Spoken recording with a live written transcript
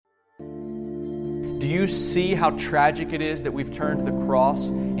Do you see how tragic it is that we've turned the cross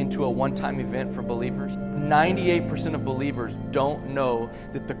into a one-time event for believers? 98% of believers don't know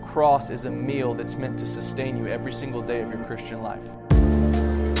that the cross is a meal that's meant to sustain you every single day of your Christian life.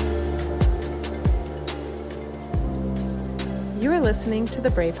 You are listening to the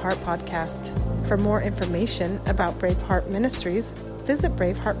Braveheart Podcast. For more information about Braveheart Ministries, visit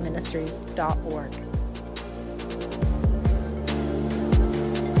braveheartministries.org.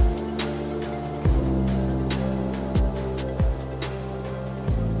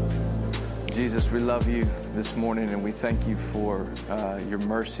 Jesus, we love you this morning, and we thank you for your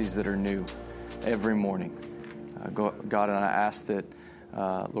mercies that are new every morning. God, and I ask that,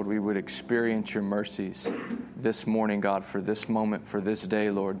 Lord, we would experience your mercies this morning, God, for this moment, for this day,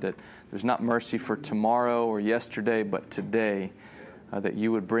 Lord, that there's not mercy for tomorrow or yesterday, but today, that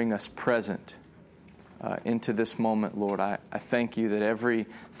you would bring us present into this moment, Lord. I thank you that every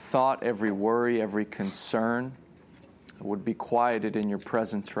thought, every worry, every concern would be quieted in your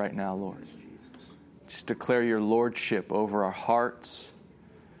presence right now, Lord. Just declare your lordship over our hearts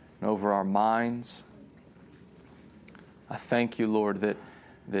and over our minds. I thank you, Lord,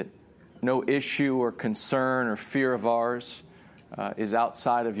 that no issue or concern or fear of ours is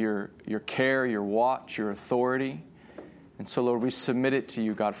outside of your care, your watch, your authority. And so, Lord, we submit it to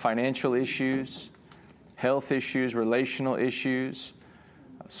you, God. Financial issues, health issues, relational issues,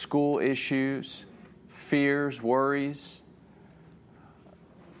 school issues, fears, worries.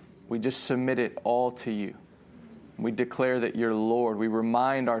 We just submit it all to you. We declare that you're Lord. We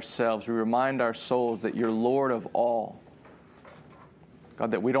remind ourselves, we remind our souls that you're Lord of all.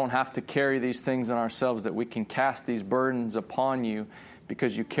 God, that we don't have to carry these things on ourselves, that we can cast these burdens upon you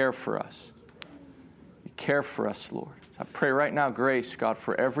because you care for us. You care for us, Lord. I pray right now, grace, God,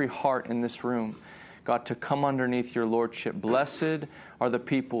 for every heart in this room, God, to come underneath your lordship. Blessed are the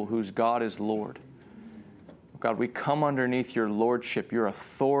people whose God is Lord. God, we come underneath your lordship, your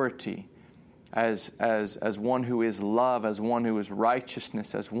authority as one who is love, as one who is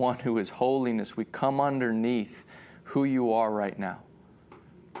righteousness, as one who is holiness. We come underneath who you are right now.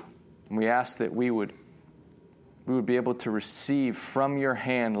 And we ask that we would be able to receive from your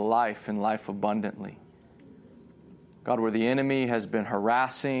hand life and life abundantly. God, where the enemy has been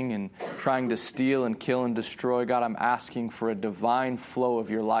harassing and trying to steal and kill and destroy, God, I'm asking for a divine flow of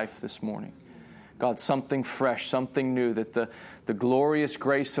your life this morning. God, something fresh, something new, that the glorious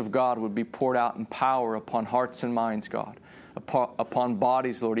grace of God would be poured out in power upon hearts and minds, God, upon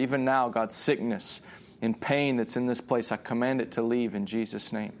bodies, Lord. Even now, God, sickness and pain that's in this place, I command it to leave in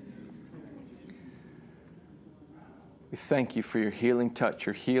Jesus' name. We thank you for your healing touch,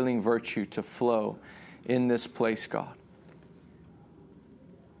 your healing virtue to flow in this place, God.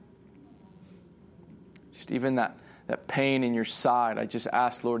 Just even that pain in your side, I just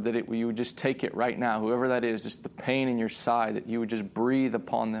ask, Lord, that you would just take it right now, whoever that is, just the pain in your side, that you would just breathe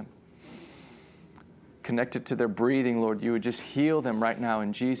upon them. Connect it to their breathing, Lord. You would just heal them right now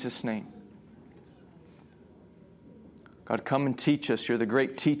in Jesus' name. God, come and teach us. You're the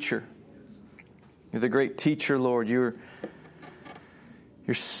great teacher. You're the great teacher, Lord. You're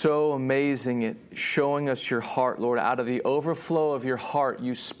so amazing at showing us your heart, Lord. Out of the overflow of your heart,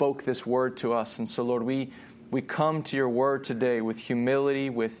 you spoke this word to us. And so, Lord, we come to your word today with humility,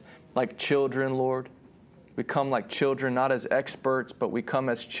 like children, Lord. We come like children, not as experts, but we come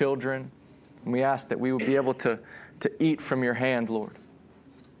as children. And we ask that we would be able to eat from your hand, Lord.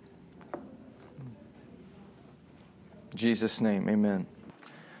 In Jesus' name, amen.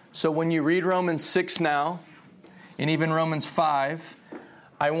 So when you read Romans 6 now, and even Romans 5,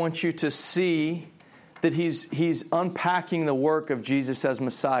 I want you to see that he's unpacking the work of Jesus as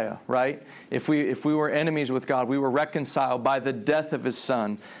Messiah, right? If we were enemies with God, we were reconciled by the death of his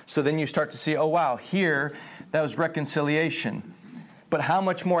Son. So then you start to see, oh wow, here, that was reconciliation. But how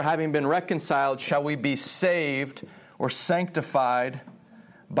much more, having been reconciled, shall we be saved or sanctified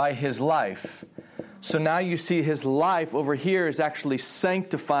by his life? So now you see his life over here is actually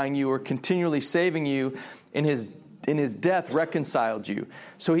sanctifying you or continually saving you. In his death reconciled you.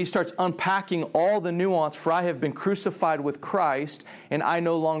 So he starts unpacking all the nuance. For I have been crucified with Christ, and I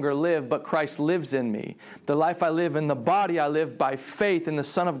no longer live, but Christ lives in me. The life I live in the body, I live by faith in the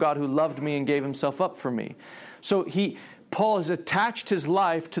Son of God who loved me and gave himself up for me. So Paul has attached his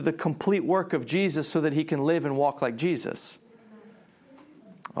life to the complete work of Jesus so that he can live and walk like Jesus.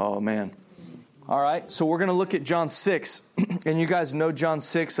 Oh, man. All right, so we're going to look at John 6. And you guys know John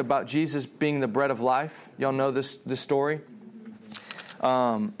 6 about Jesus being the bread of life. Y'all know this story?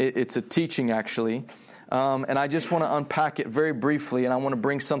 It's a teaching, actually. And I just want to unpack it very briefly, and I want to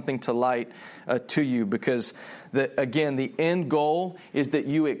bring something to light to you, because, again, the end goal is that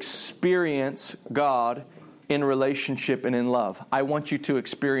you experience God in relationship and in love. I want you to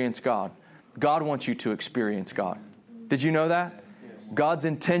experience God. God wants you to experience God. Did you know that? God's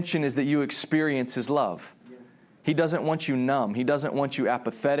intention is that you experience His love. He doesn't want you numb. He doesn't want you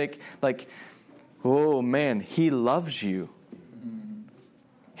apathetic. Like, oh man, He loves you.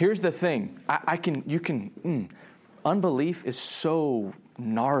 Here's the thing. Unbelief is so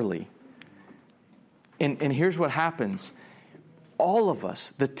gnarly. And here's what happens. All of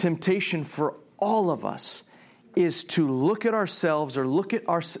us, the temptation for all of us is to look at ourselves or look at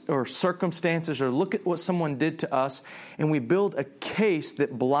our circumstances or look at what someone did to us, and we build a case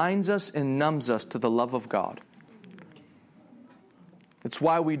that blinds us and numbs us to the love of God. That's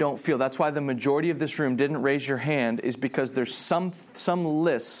why we don't feel. That's why the majority of this room didn't raise your hand, is because there's some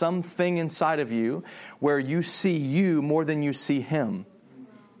list, something inside of you where you see you more than you see Him.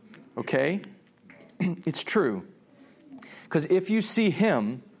 Okay? It's true. Because if you see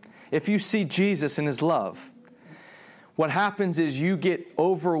Him, if you see Jesus and His love, what happens is you get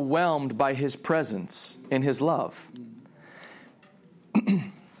overwhelmed by His presence and His love.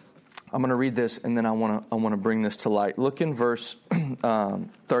 I'm going to read this, and then I want to bring this to light. Look in verse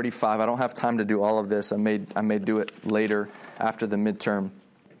 35. I don't have time to do all of this. I may do it later after the midterm.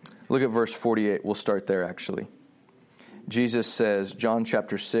 Look at verse 48. We'll start there, actually. Jesus says, John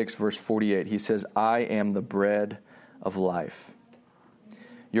chapter 6, verse 48, He says, I am the bread of life.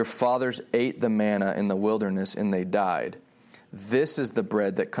 Your fathers ate the manna in the wilderness, and they died. This is the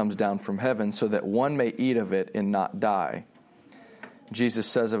bread that comes down from heaven, so that one may eat of it and not die. Jesus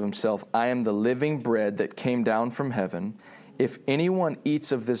says of Himself, I am the living bread that came down from heaven. If anyone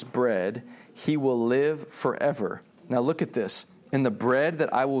eats of this bread, he will live forever. Now look at this. And the bread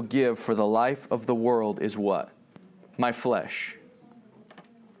that I will give for the life of the world is what? My flesh.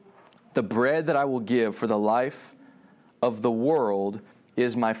 The bread that I will give for the life of the world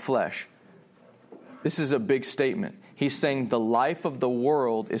is my flesh. This is a big statement. He's saying the life of the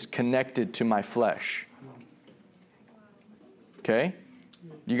world is connected to my flesh. Okay?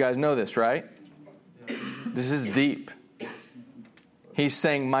 You guys know this, right? This is deep. He's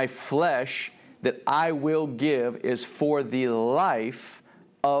saying my flesh that I will give is for the life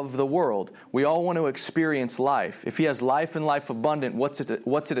of the world. We all want to experience life. If He has life and life abundant, what's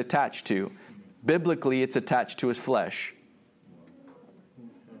it attached to? Biblically, it's attached to His flesh.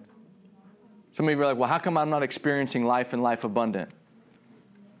 Some of you are like, well, how come I'm not experiencing life and life abundant?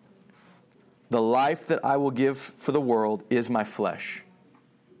 The life that I will give for the world is my flesh.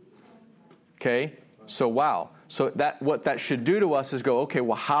 Okay? So wow. So what that should do to us is go, okay,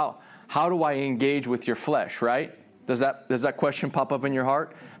 well, how do I engage with your flesh, right? Does that question pop up in your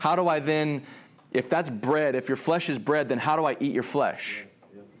heart? How do I then, if that's bread, if your flesh is bread, then how do I eat your flesh?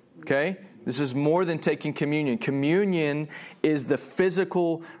 Okay? This is more than taking communion. Communion is the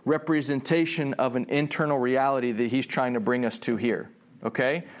physical representation of an internal reality that He's trying to bring us to here.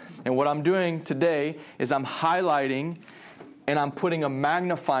 Okay? And what I'm doing today is I'm highlighting and I'm putting a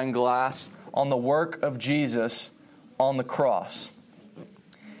magnifying glass on the work of Jesus on the cross.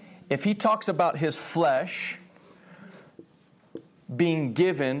 If He talks about His flesh being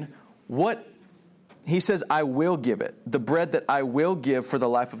given, He says, I will give it. The bread that I will give for the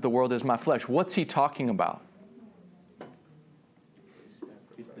life of the world is my flesh. What's He talking about?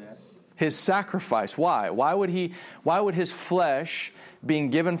 His sacrifice. Why? Why would His flesh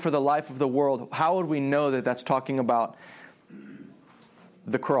being given for the life of the world, how would we know that that's talking about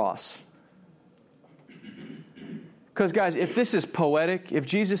the cross? Because guys, if this is poetic, if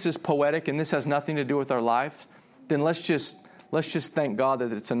Jesus is poetic and this has nothing to do with our life, then let's just thank God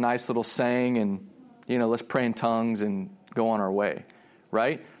that it's a nice little saying, and let's pray in tongues and go on our way,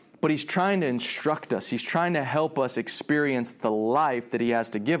 right? But He's trying to instruct us. He's trying to help us experience the life that He has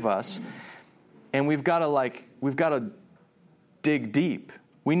to give us. And we've got to dig deep.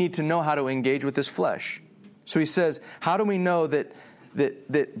 We need to know how to engage with this flesh. So He says, how do we know that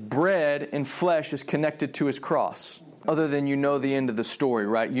bread and flesh is connected to His cross? Other than the end of the story,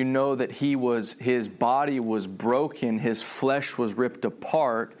 right? You know that His body was broken, His flesh was ripped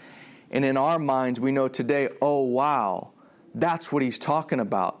apart. And in our minds, we know today, oh wow, that's what He's talking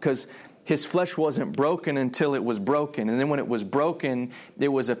about. Because His flesh wasn't broken until it was broken. And then when it was broken, it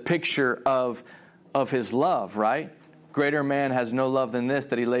was a picture of His love, right? Greater man has no love than this,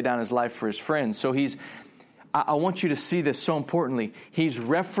 that He laid down His life for His friends. So I want you to see this so importantly. He's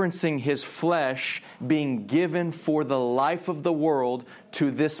referencing His flesh being given for the life of the world to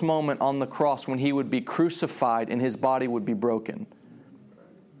this moment on the cross when He would be crucified and His body would be broken.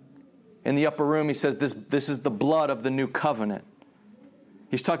 In the upper room, he says, this is the blood of the new covenant.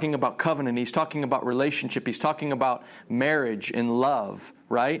 He's talking about covenant. He's talking about relationship. He's talking about marriage and love,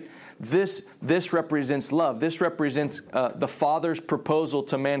 right? This represents love. This represents the Father's proposal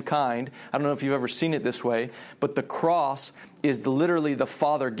to mankind. I don't know if you've ever seen it this way, but the cross is literally the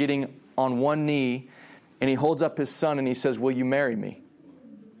Father getting on one knee, and he holds up his Son and he says, will you marry me?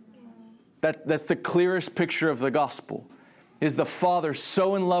 That's the clearest picture of the gospel. Is the Father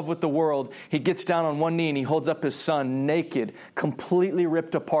so in love with the world, he gets down on one knee and he holds up his Son naked, completely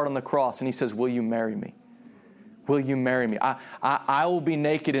ripped apart on the cross, and he says, will you marry me? Will you marry me? I will be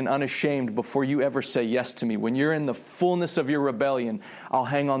naked and unashamed before you ever say yes to me. When you're in the fullness of your rebellion, I'll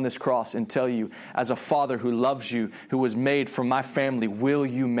hang on this cross and tell you, as a father who loves you, who was made from my family, will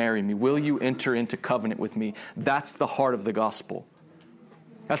you marry me? Will you enter into covenant with me? That's the heart of the gospel.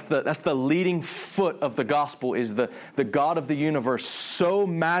 That's the leading foot of the gospel, is the God of the universe so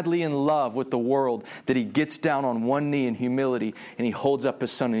madly in love with the world that he gets down on one knee in humility and he holds up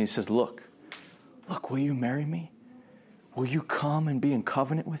his Son and he says, look, will you marry me? Will you come and be in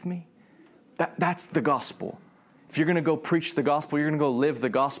covenant with me? That's the gospel. If you're going to go preach the gospel, you're going to go live the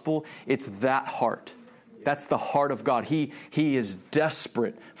gospel, it's that heart. That's the heart of God. He is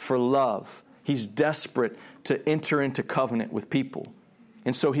desperate for love. He's desperate to enter into covenant with people.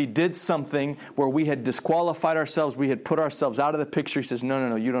 And so he did something where we had disqualified ourselves. We had put ourselves out of the picture. He says,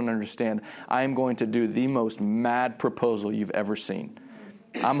 no, you don't understand. I am going to do the most mad proposal you've ever seen.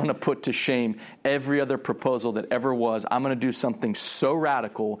 I'm going to put to shame every other proposal that ever was. I'm going to do something so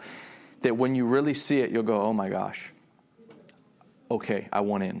radical that when you really see it, you'll go, oh my gosh. Okay, I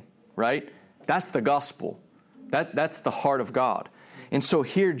want in, right? That's the gospel. That's the heart of God. And so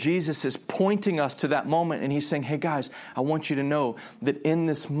here Jesus is pointing us to that moment, and he's saying, hey guys, I want you to know that in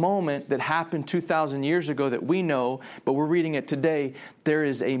this moment that happened 2,000 years ago that we know, but we're reading it today, there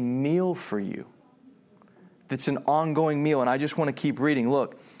is a meal for you. It's an ongoing meal, and I just want to keep reading.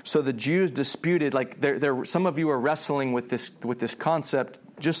 Look, so the Jews disputed, like some of you are wrestling with this concept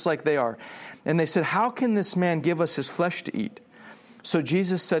just like they are. And they said, how can this man give us his flesh to eat? So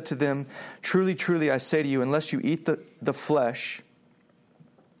Jesus said to them, truly, truly, I say to you, unless you eat the flesh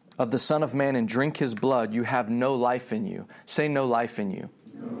of the Son of Man and drink his blood, you have no life in you. Say no life in you.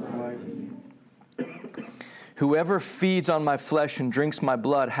 No life in you. Whoever feeds on my flesh and drinks my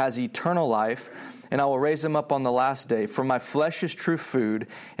blood has eternal life, and I will raise him up on the last day. For my flesh is true food,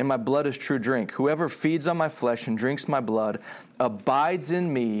 and my blood is true drink. Whoever feeds on my flesh and drinks my blood abides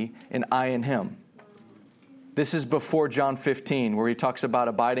in me, and I in him. This is before John 15, where he talks about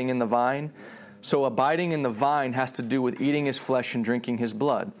abiding in the vine. So abiding in the vine has to do with eating his flesh and drinking his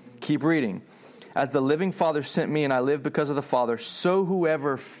blood. Keep reading. As the living Father sent me, and I live because of the Father, so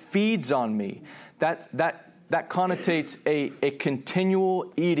whoever feeds on me. That connotates a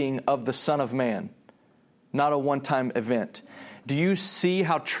continual eating of the Son of Man, not a one-time event. Do you see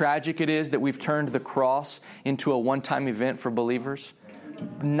how tragic it is that we've turned the cross into a one-time event for believers?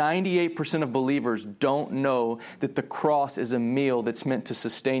 98% of believers don't know that the cross is a meal that's meant to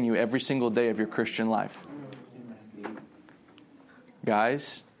sustain you every single day of your Christian life.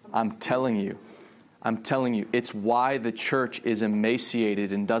 Guys, I'm telling you, it's why the church is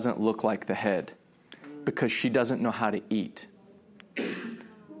emaciated and doesn't look like the head. Because she doesn't know how to eat.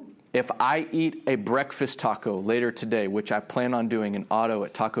 If I eat a breakfast taco later today, which I plan on doing in Otto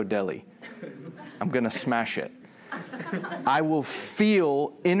at Taco Deli, I'm going to smash it. I will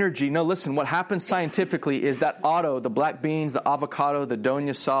feel energy. No, listen, what happens scientifically is that Otto, the black beans, the avocado, the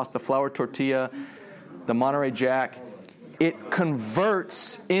doña sauce, the flour tortilla, the Monterey Jack, it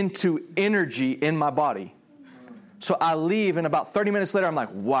converts into energy in my body. So I leave, and about 30 minutes later, I'm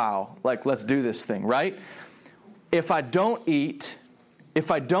like, wow, let's do this thing, right? If I don't eat,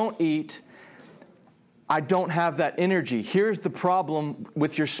 I don't have that energy. Here's the problem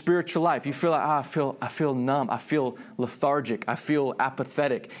with your spiritual life. You feel like, I feel numb. I feel lethargic. I feel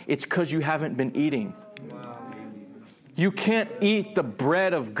apathetic. It's because you haven't been eating. Wow. You can't eat the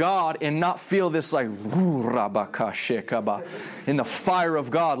bread of God and not feel this in the fire of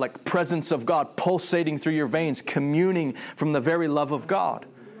God, like presence of God pulsating through your veins, communing from the very love of God.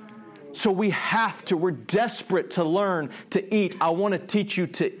 So we're desperate to learn to eat. I want to teach you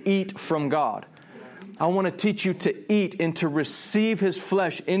to eat from God. I want to teach you to eat and to receive His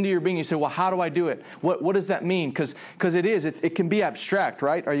flesh into your being. You say, well, how do I do it? What does that mean? Because it can be abstract,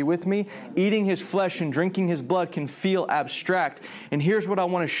 right? Are you with me? Eating His flesh and drinking His blood can feel abstract. And here's what I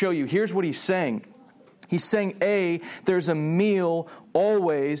want to show you. Here's what He's saying. He's saying, there's a meal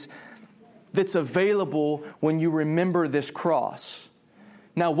always that's available when you remember this cross.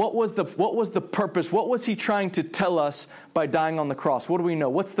 Now, what was the purpose? What was he trying to tell us by dying on the cross? What do we know?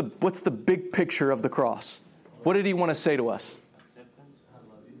 What's the big picture of the cross? What did he want to say to us?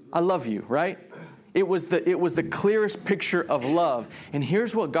 I love you, right? It was the clearest picture of love. And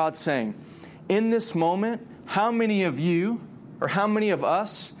here's what God's saying. In this moment, how many of you, or how many of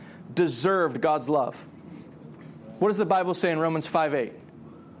us, deserved God's love? What does the Bible say in Romans 5:8?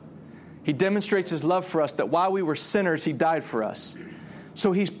 He demonstrates His love for us, that while we were sinners, He died for us.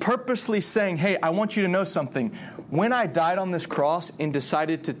 So He's purposely saying, hey, I want you to know something. When I died on this cross and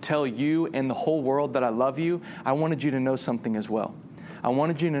decided to tell you and the whole world that I love you, I wanted you to know something as well. I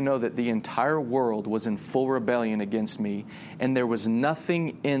wanted you to know that the entire world was in full rebellion against me, and there was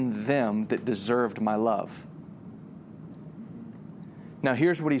nothing in them that deserved my love. Now,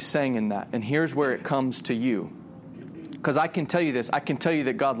 here's what He's saying in that, and here's where it comes to you. Because I can tell you this. I can tell you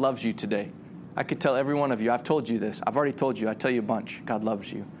that God loves you today. I could tell every one of you. I've told you this. I've already told you. I tell you a bunch. God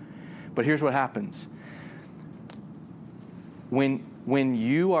loves you. But here's what happens. When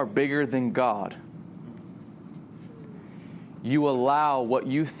you are bigger than God, you allow what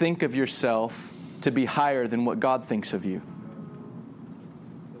you think of yourself to be higher than what God thinks of you.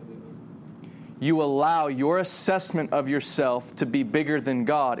 You allow your assessment of yourself to be bigger than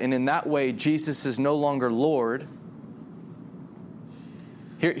God. And in that way, Jesus is no longer Lord.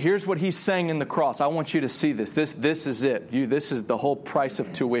 Here's what He's saying in the cross. I want you to see this. This is it. This is the whole price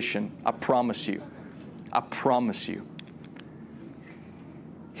of tuition. I promise you. I promise you.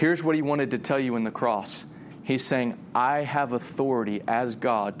 Here's what He wanted to tell you in the cross. He's saying, I have authority as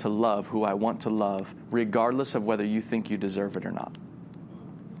God to love who I want to love, regardless of whether you think you deserve it or not.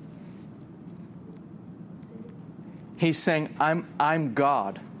 He's saying, I'm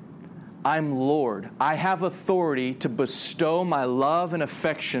God. I'm Lord. I have authority to bestow my love and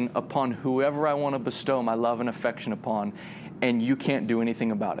affection upon whoever I want to bestow my love and affection upon, and you can't do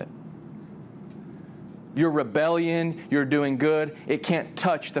anything about it. Your rebellion, you're doing good, it can't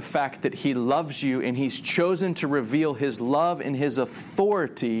touch the fact that He loves you, and He's chosen to reveal His love and His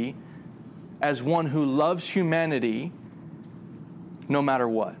authority as one who loves humanity no matter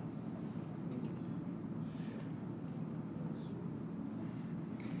what.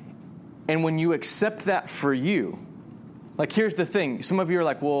 And when you accept that for you, like here's the thing. Some of you are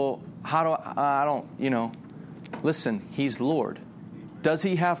like, well, how do I don't, listen, He's Lord. Does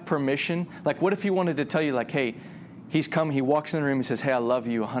He have permission? Like, what if He wanted to tell you, like, hey, He's come, He walks in the room, He says, hey, I love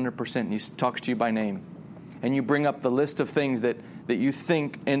you 100%, and He talks to you by name. And you bring up the list of things that you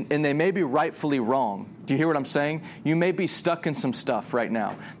think, and they may be rightfully wrong. Do you hear what I'm saying? You may be stuck in some stuff right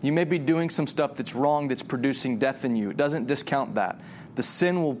now. You may be doing some stuff that's wrong, that's producing death in you. It doesn't discount that. The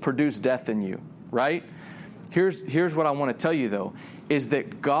sin will produce death in you, right? Here's what I want to tell you, though, is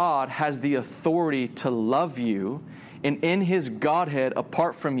that God has the authority to love you. And in His Godhead,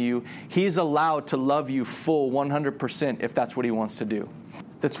 apart from you, He's allowed to love you full 100% if that's what He wants to do.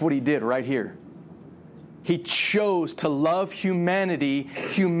 That's what He did right here. He chose to love humanity.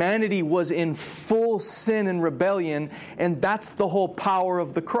 Humanity was in full sin and rebellion, and that's the whole power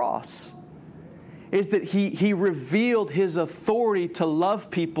of the cross, is that He revealed His authority to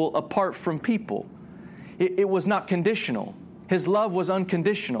love people apart from people. It was not conditional. His love was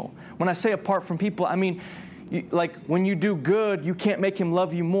unconditional. When I say apart from people, I mean, like when you do good, you can't make Him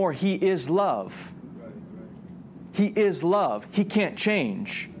love you more. He is love. He is love. He can't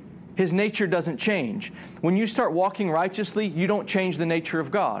change. His nature doesn't change. When you start walking righteously, you don't change the nature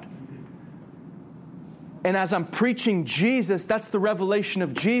of God. And as I'm preaching Jesus, that's the revelation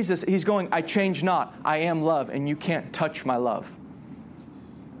of Jesus. He's going, I change not. I am love, and you can't touch my love.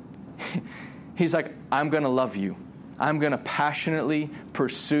 He's like, I'm going to love you. I'm going to passionately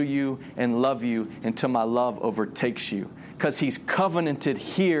pursue you and love you until my love overtakes you. Because He's covenanted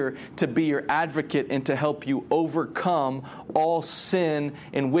here to be your advocate and to help you overcome all sin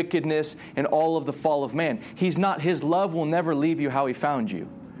and wickedness and all of the fall of man. His love will never leave you how He found you.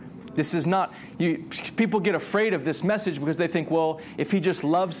 This is not, people get afraid of this message because they think, well, if He just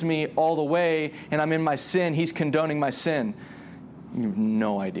loves me all the way and I'm in my sin, He's condoning my sin. You have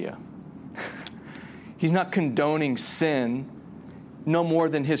no idea. He's not condoning sin no more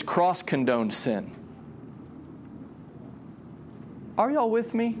than His cross condoned sin. Are y'all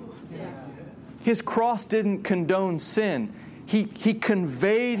with me? Yeah. His cross didn't condone sin. He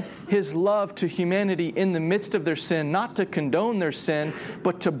conveyed His love to humanity in the midst of their sin, not to condone their sin,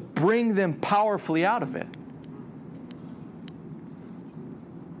 but to bring them powerfully out of it.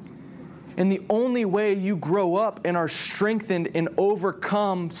 And the only way you grow up and are strengthened and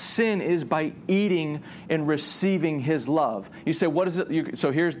overcome sin is by eating and receiving His love. You say, what is it?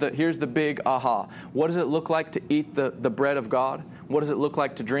 So here's the big aha. What does it look like to eat the bread of God? What does it look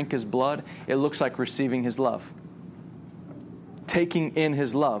like to drink his blood? It looks like receiving his love. Taking in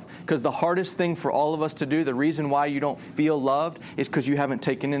his love. Because the hardest thing for all of us to do, the reason why you don't feel loved, is because you haven't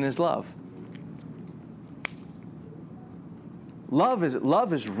taken in his love. Love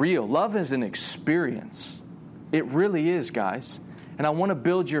is real. Love is an experience. It really is, guys. And I want to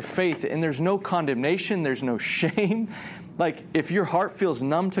build your faith. And there's no condemnation. There's no shame. Like, if your heart feels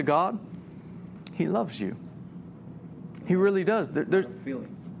numb to God, he loves you. He really does. There's a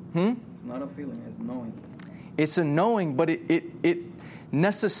feeling. It's not a feeling. It's knowing. It's a knowing, but it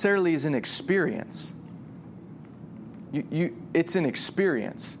necessarily is an experience. It's an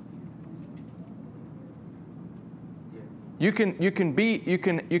experience. You can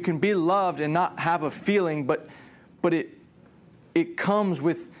be loved and not have a feeling, but it comes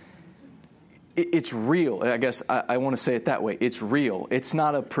with. It's real. I guess I want to say it that way. It's real. It's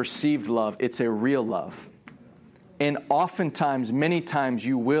not a perceived love. It's a real love. And oftentimes, many times,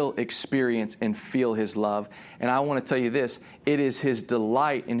 you will experience and feel his love. And I want to tell you this. It is his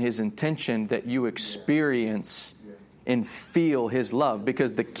delight and his intention that you experience and feel his love.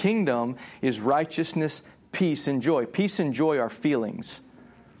 Because the kingdom is righteousness, peace, and joy. Peace and joy are feelings.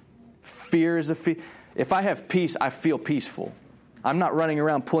 Fear is a feeling. If I have peace, I feel peaceful. I'm not running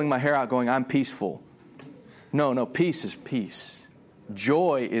around pulling my hair out going, I'm peaceful. No, peace is peace.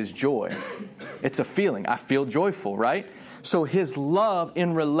 Joy is joy. It's a feeling. I feel joyful, right? So his love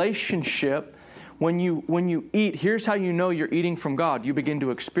in relationship, when you eat, here's how you know you're eating from God. You begin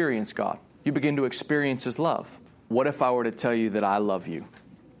to experience God. You begin to experience his love. What if I were to tell you that I love you?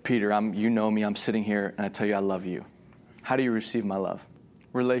 Peter, you know me. I'm sitting here and I tell you I love you. How do you receive my love?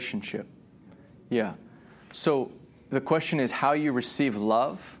 Relationship. Yeah. So the question is how you receive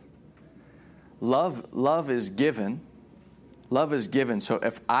love. Love is given. Love is given. So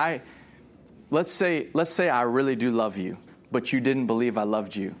if let's say I really do love you, but you didn't believe I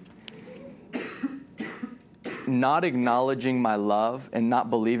loved you. Not acknowledging my love and not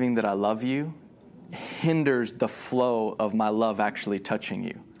believing that I love you hinders the flow of my love actually touching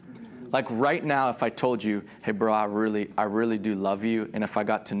you. Like right now, if I told you, hey bro, I really do love you, and if I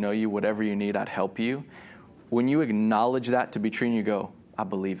got to know you, whatever you need, I'd help you. When you acknowledge that to be true and you go, I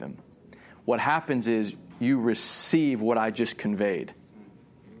believe him. What happens is you receive what I just conveyed.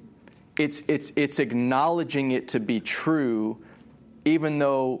 It's acknowledging it to be true, even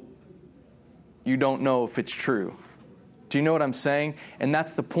though you don't know if it's true. Do you know what I'm saying? And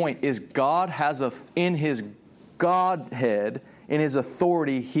that's the point, is God has in his Godhead, in his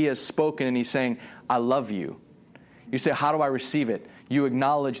authority, he has spoken and he's saying, I love you. You say, how do I receive it? You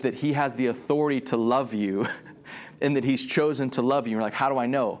acknowledge that he has the authority to love you and that he's chosen to love you. You're like, how do I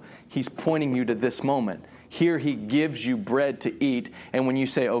know? He's pointing you to this moment. Here he gives you bread to eat. And when you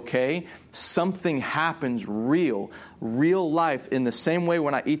say, okay, something happens real life. In the same way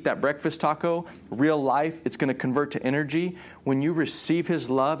when I eat that breakfast taco, real life, it's going to convert to energy. When you receive his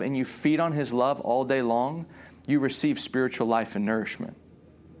love and you feed on his love all day long, you receive spiritual life and nourishment.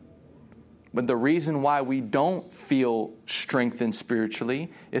 But the reason why we don't feel strengthened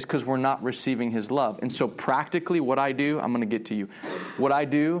spiritually is because we're not receiving his love. And so practically what I do, I'm going to get to you. What I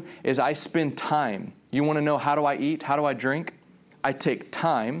do is I spend time. You want to know how do I eat? How do I drink? I take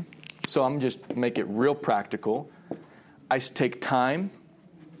time. So I'm just make it real practical. I take time,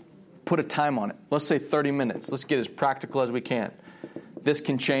 put a time on it. Let's say 30 minutes. Let's get as practical as we can. This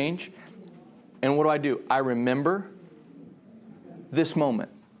can change. And what do? I remember this moment.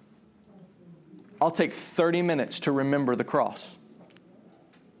 I'll take 30 minutes to remember the cross.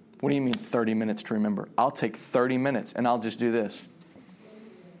 What do you mean 30 minutes to remember? I'll take 30 minutes and I'll just do this.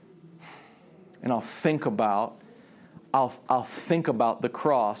 And I'll think about the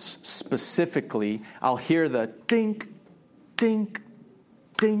cross specifically. I'll hear the dink, dink,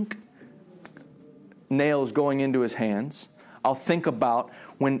 dink, nails going into his hands. I'll think about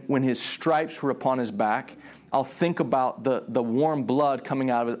when his stripes were upon his back. I'll think about the warm blood coming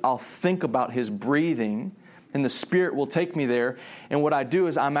out of it. I'll think about his breathing, and the Spirit will take me there. And what I do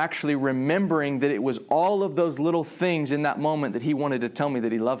is I'm actually remembering that it was all of those little things in that moment that he wanted to tell me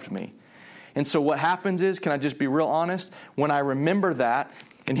that he loved me. And so what happens is, can I just be real honest? When I remember that,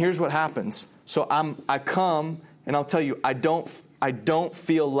 and here's what happens. So I come, and I'll tell you, I don't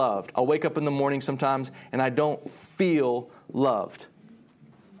feel loved. I'll wake up in the morning sometimes, and I don't feel loved.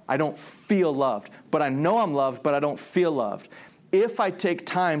 I don't feel loved. But I know I'm loved, but I don't feel loved. If I take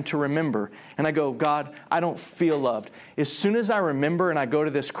time to remember, and I go, God, I don't feel loved. As soon as I remember and I go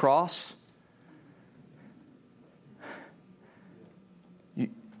to this cross,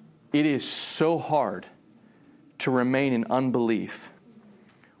 it is so hard to remain in unbelief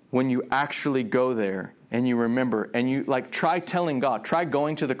when you actually go there and you remember, and you try telling God, try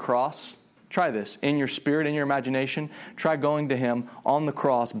going to the cross. Try this in your spirit, in your imagination. Try going to him on the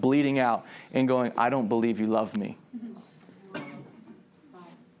cross, bleeding out, and going, I don't believe you love me.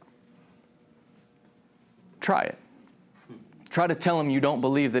 Try it. Try to tell him you don't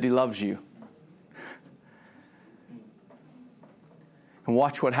believe that he loves you. And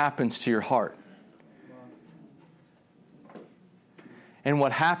watch what happens to your heart. And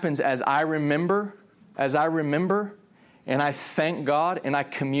what happens as I remember, and I thank God and I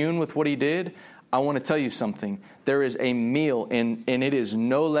commune with what he did, I want to tell you something. There is a meal, and it is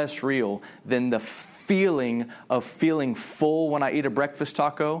no less real than the feeling of feeling full when I eat a breakfast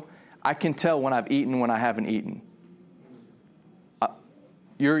taco. I can tell when I've eaten when I haven't eaten.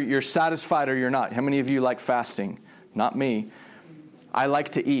 You're satisfied or you're not. How many of you like fasting? Not me. I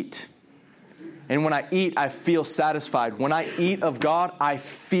like to eat. And when I eat, I feel satisfied. When I eat of God, I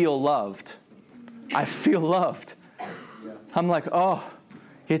feel loved. I feel loved. I'm like, oh,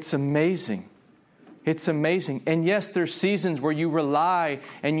 it's amazing. It's amazing. And yes, there's seasons where you rely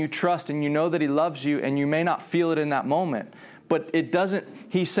and you trust and you know that he loves you and you may not feel it in that moment. But it doesn't,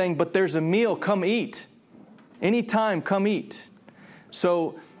 he's saying, but there's a meal, come eat. Anytime, come eat.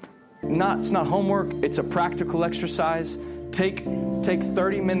 So it's not homework, it's a practical exercise. Take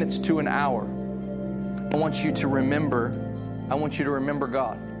 30 minutes to an hour. I want you to remember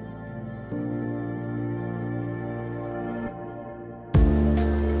God.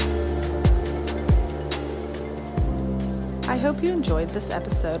 I hope you enjoyed this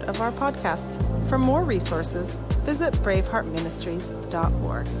episode of our podcast. For more resources, visit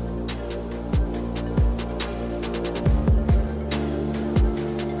braveheartministries.org.